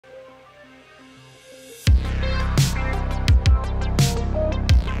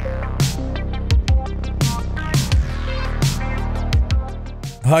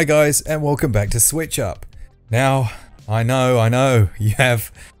Hi guys, and welcome back to SwitchUp. Now, I know, you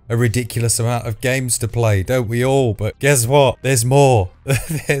have a ridiculous amount of games to play, don't we all? But guess what? There's more.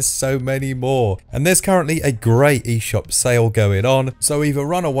 There's so many more. And there's currently a great eShop sale going on, so either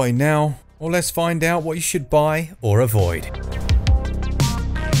run away now, or let's find out what you should buy or avoid.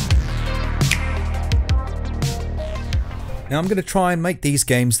 Now I'm going to try and make these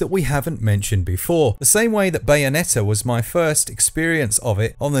games that we haven't mentioned before. The same way that Bayonetta was my first experience of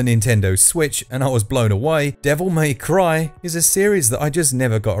it on the Nintendo Switch and I was blown away, Devil May Cry is a series that I just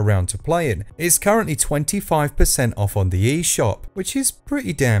never got around to playing. It's currently 25% off on the eShop, which is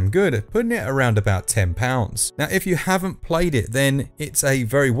pretty damn good, putting it around about £10. Now if you haven't played it, then it's a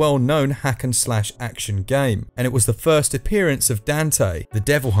very well known hack and slash action game, and it was the first appearance of Dante, the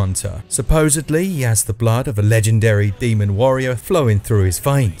Devil Hunter. Supposedly he has the blood of a legendary demon warrior flowing through his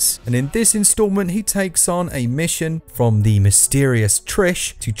veins, and in this installment he takes on a mission from the mysterious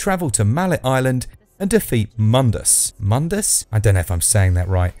Trish to travel to Mallet Island and defeat Mundus. Mundus? I don't know if I'm saying that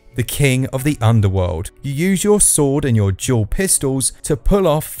right. The king of the underworld. You use your sword and your dual pistols to pull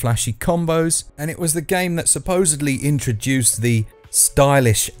off flashy combos, and it was the game that supposedly introduced the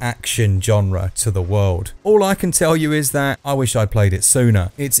stylish action genre to the world. All I can tell you is that I wish I'd played it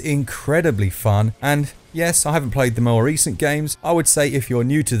sooner. It's incredibly fun, and yes, I haven't played the more recent games. I would say if you're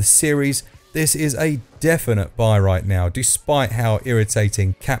new to the series, this is a definite buy right now, despite how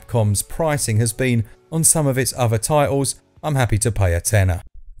irritating Capcom's pricing has been on some of its other titles. I'm happy to pay a tenner.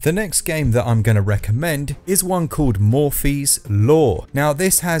 The next game that I'm going to recommend is one called Morphies Law. Now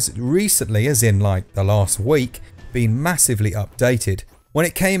this has recently, as in like the last week, been massively updated. When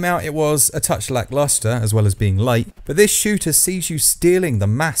it came out, it was a touch lackluster as well as being late, but this shooter sees you stealing the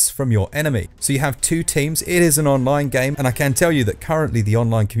mass from your enemy. So you have two teams, it is an online game, and I can tell you that currently the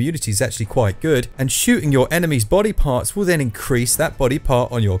online community is actually quite good, and shooting your enemy's body parts will then increase that body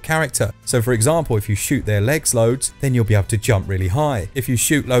part on your character. So for example, if you shoot their legs loads, then you'll be able to jump really high. If you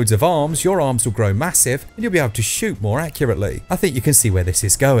shoot loads of arms, your arms will grow massive and you'll be able to shoot more accurately. I think you can see where this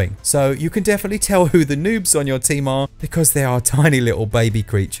is going. So you can definitely tell who the noobs on your team are because they are tiny little baby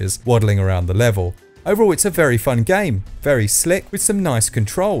creatures waddling around the level. Overall, it's a very fun game, very slick with some nice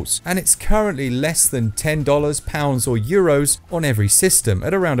controls, and it's currently less than $10, pounds or euros on every system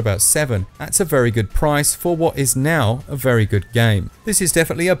at around about 7. That's a very good price for what is now a very good game. This is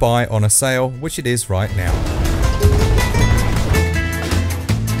definitely a buy on a sale, which it is right now.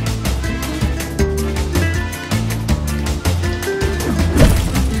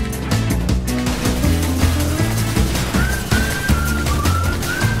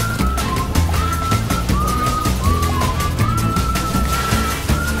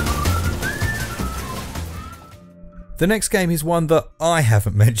 The next game is one that I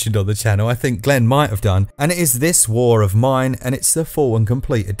haven't mentioned on the channel. I think Glenn might have done, and it is This War of Mine, and it's the full and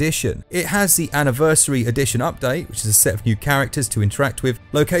complete edition. It has the Anniversary Edition update, which is a set of new characters to interact with,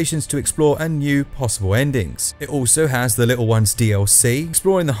 locations to explore, and new possible endings. It also has the Little Ones DLC,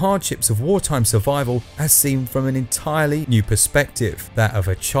 exploring the hardships of wartime survival as seen from an entirely new perspective, that of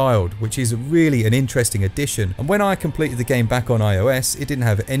a child, which is really an interesting addition. And when I completed the game back on iOS, it didn't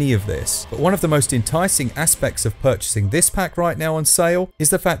have any of this. But one of the most enticing aspects of purchasing this pack right now on sale is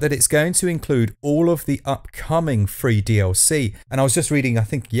the fact that it's going to include all of the upcoming free DLC. And I was just reading, I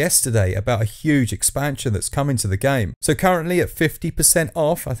think yesterday, about a huge expansion that's coming to the game. So currently at 50%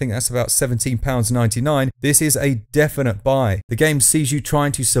 off, I think that's about £17.99, this is a definite buy. The game sees you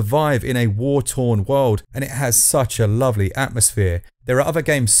trying to survive in a war-torn world, and it has such a lovely atmosphere. There are other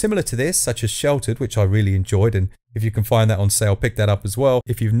games similar to this, such as Sheltered, which I really enjoyed, and if you can find that on sale, pick that up as well.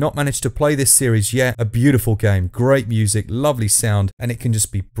 If you've not managed to play this series yet, a beautiful game, great music, lovely sound, and it can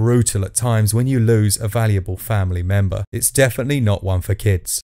just be brutal at times when you lose a valuable family member. It's definitely not one for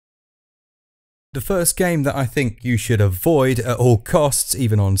kids. The first game that I think you should avoid at all costs,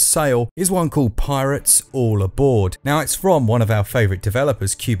 even on sale, is one called Pirates All Aboard. Now it's from one of our favourite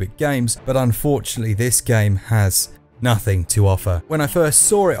developers, Cubic Games, but unfortunately this game has nothing to offer. When I first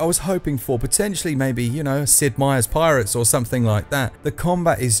saw it, I was hoping for potentially maybe, you know, Sid Meier's Pirates or something like that. The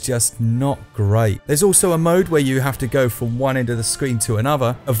combat is just not great. There's also a mode where you have to go from one end of the screen to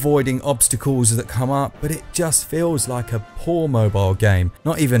another, avoiding obstacles that come up, but it just feels like a poor mobile game,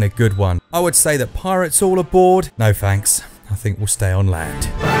 not even a good one. I would say that Pirates All Aboard, no thanks. I think we'll stay on land.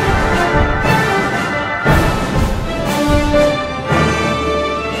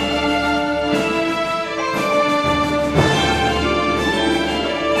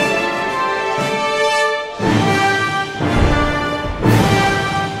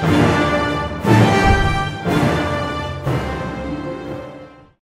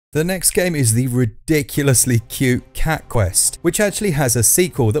 The next game is the ridiculously cute Cat Quest, which actually has a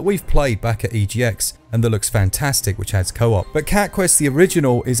sequel that we've played back at EGX and that looks fantastic, which has co-op. But Cat Quest the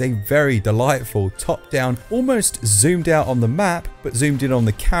original is a very delightful top-down, almost zoomed out on the map but zoomed in on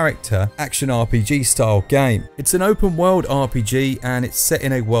the character, action RPG style game. It's an open world RPG and it's set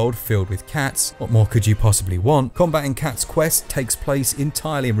in a world filled with cats. What more could you possibly want? Combat in Cat's Quest takes place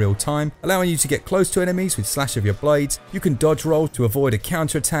entirely in real time, allowing you to get close to enemies with slash of your blades. You can dodge roll to avoid a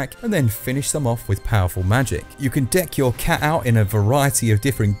counterattack and then finish them off with powerful magic. You can deck your cat out in a variety of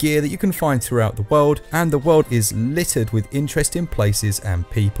different gear that you can find throughout the world, and the world is littered with interesting places and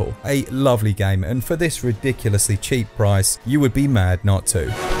people. A lovely game, and for this ridiculously cheap price, you would be mad not to.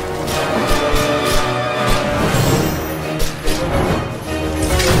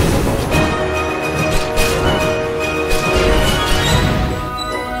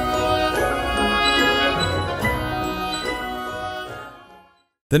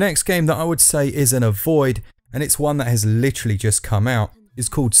 The next game that I would say is an avoid, and it's one that has literally just come out, is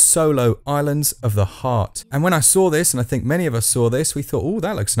called Solo Islands of the Heart. And when I saw this, and I think many of us saw this, we thought, oh,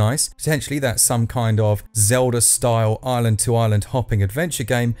 that looks nice. Potentially that's some kind of Zelda style island to island hopping adventure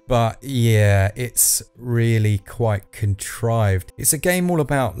game. But yeah, it's really quite contrived. It's a game all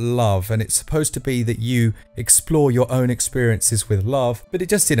about love, and it's supposed to be that you explore your own experiences with love, but it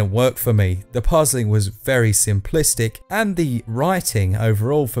just didn't work for me. The puzzling was very simplistic, and the writing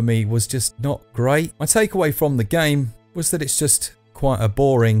overall for me was just not great. My takeaway from the game was that it's just quite a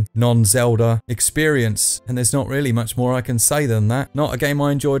boring non-Zelda experience, and there's not really much more I can say than that. Not a game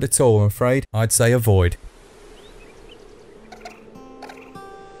I enjoyed at all, I'm afraid. I'd say avoid.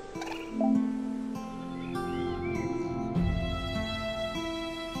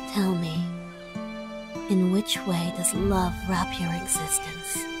 Tell me, in which way does love wrap your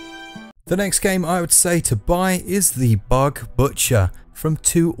existence? The next game I would say to buy is The Bug Butcher from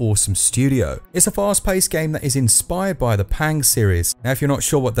Two Awesome Studio. It's a fast-paced game that is inspired by the Pang series. Now, if you're not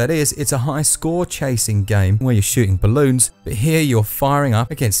sure what that is, it's a high score chasing game where you're shooting balloons, but here you're firing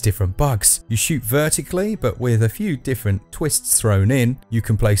up against different bugs. You shoot vertically, but with a few different twists thrown in. You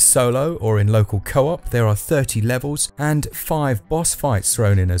can play solo or in local co-op. There are 30 levels and 5 boss fights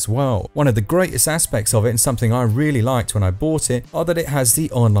thrown in as well. One of the greatest aspects of it, and something I really liked when I bought it, are that it has the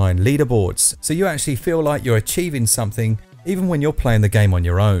online leaderboards. So you actually feel like you're achieving something even when you're playing the game on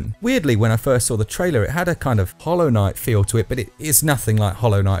your own. Weirdly, when I first saw the trailer, it had a kind of Hollow Knight feel to it, but it is nothing like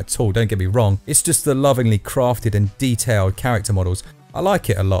Hollow Knight at all, don't get me wrong. It's just the lovingly crafted and detailed character models. I like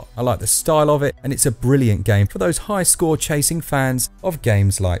it a lot. I like the style of it, and it's a brilliant game for those high score chasing fans of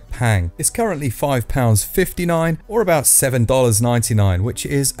games like Pang. It's currently £5.59 or about $7.99, which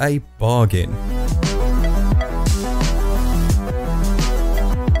is a bargain.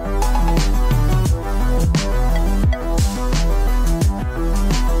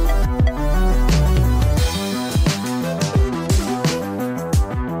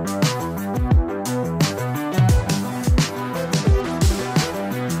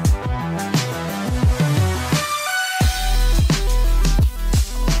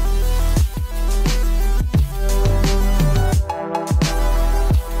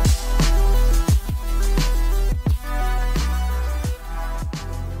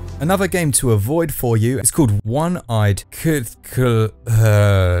 Another game to avoid for you is called Eyed Kutkh.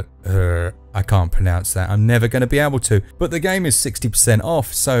 I can't pronounce that. I'm never going to be able to. But the game is 60%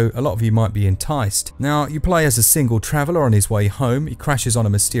 off, so a lot of you might be enticed. Now, you play as a single traveller on his way home. He crashes on a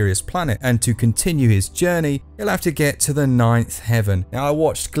mysterious planet, and to continue his journey, he'll have to get to the 9th heaven. Now, I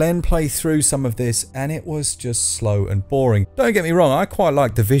watched Glenn play through some of this, and it was just slow and boring. Don't get me wrong, I quite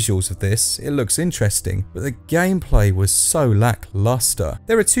like the visuals of this. It looks interesting, but the gameplay was so lackluster.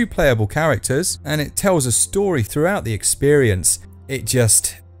 There are 2 playable characters, and it tells a story throughout the experience. It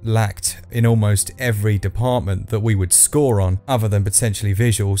just lacked in almost every department that we would score on, other than potentially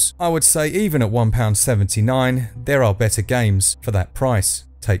visuals. I would say even at £1.79, there are better games for that price.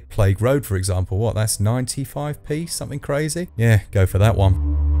 Take Plague Road for example. What, that's 95p? Something crazy? Yeah, go for that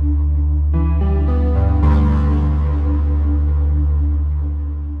one.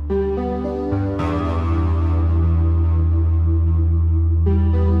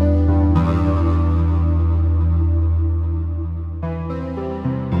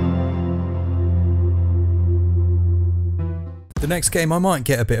 The next game I might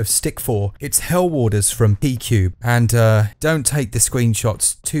get a bit of stick for. It's Hell Warders from P-Cube, and don't take the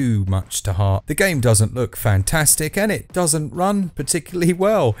screenshots too much to heart. The game doesn't look fantastic and it doesn't run particularly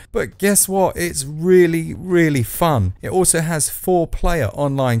well, but guess what? It's really fun. It also has 4-player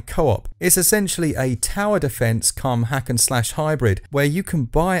online co-op. It's essentially a tower defense come hack and slash hybrid where you can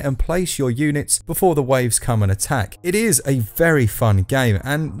buy and place your units before the waves come and attack. It is a very fun game,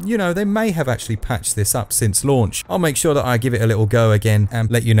 and you know, they may have actually patched this up since launch. I'll make sure that I give it a little go again and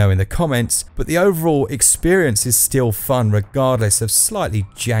let you know in the comments, but the overall experience is still fun regardless of slightly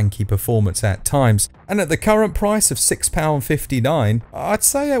janky performance at times. And at the current price of £6.59, I'd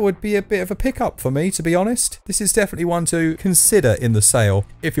say it would be a bit of a pickup for me, to be honest. This is definitely one to consider in the sale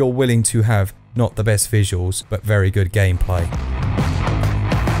if you're willing to have not the best visuals, but very good gameplay.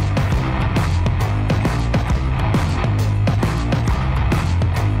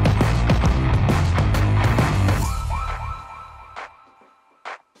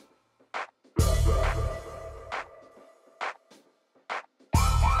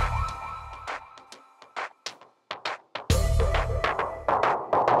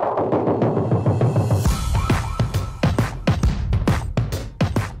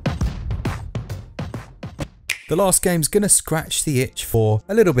 The last game's gonna scratch the itch for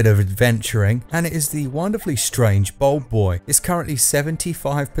a little bit of adventuring, and it is the wonderfully strange Bold Boy. It's currently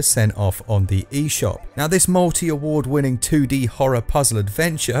 75% off on the eShop. Now this multi-award winning 2D horror puzzle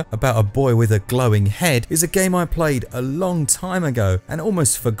adventure about a boy with a glowing head is a game I played a long time ago and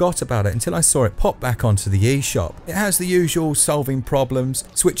almost forgot about it until I saw it pop back onto the eShop. It has the usual solving problems,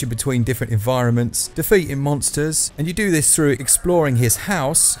 switching between different environments, defeating monsters, and you do this through exploring his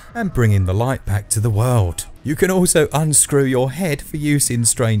house and bringing the light back to the world. You can also unscrew your head for use in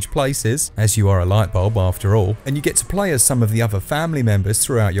strange places, as you are a light bulb after all, and you get to play as some of the other family members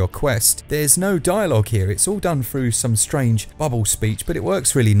throughout your quest. There's no dialogue here, it's all done through some strange bubble speech, but it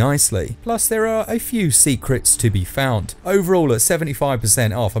works really nicely. Plus there are a few secrets to be found. Overall at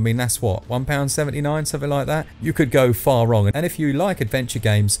 75% off, I mean that's what, £1.79, something like that? You could go far wrong, and if you like adventure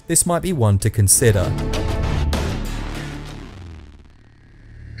games, this might be one to consider.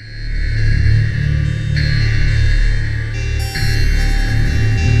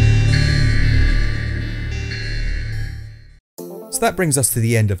 That brings us to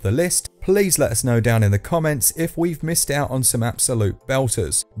the end of the list. Please let us know down in the comments if we've missed out on some absolute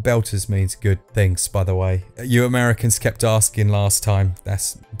belters. Belters means good things, by the way. You Americans kept asking last time.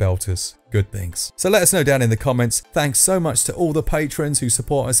 That's belters. Good things. So let us know down in the comments. Thanks so much to all the patrons who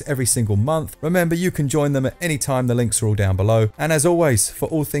support us every single month. Remember, you can join them at any time. The links are all down below. And as always, for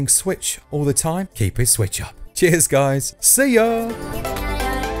all things Switch all the time, keep it Switch up. Cheers, guys. See ya!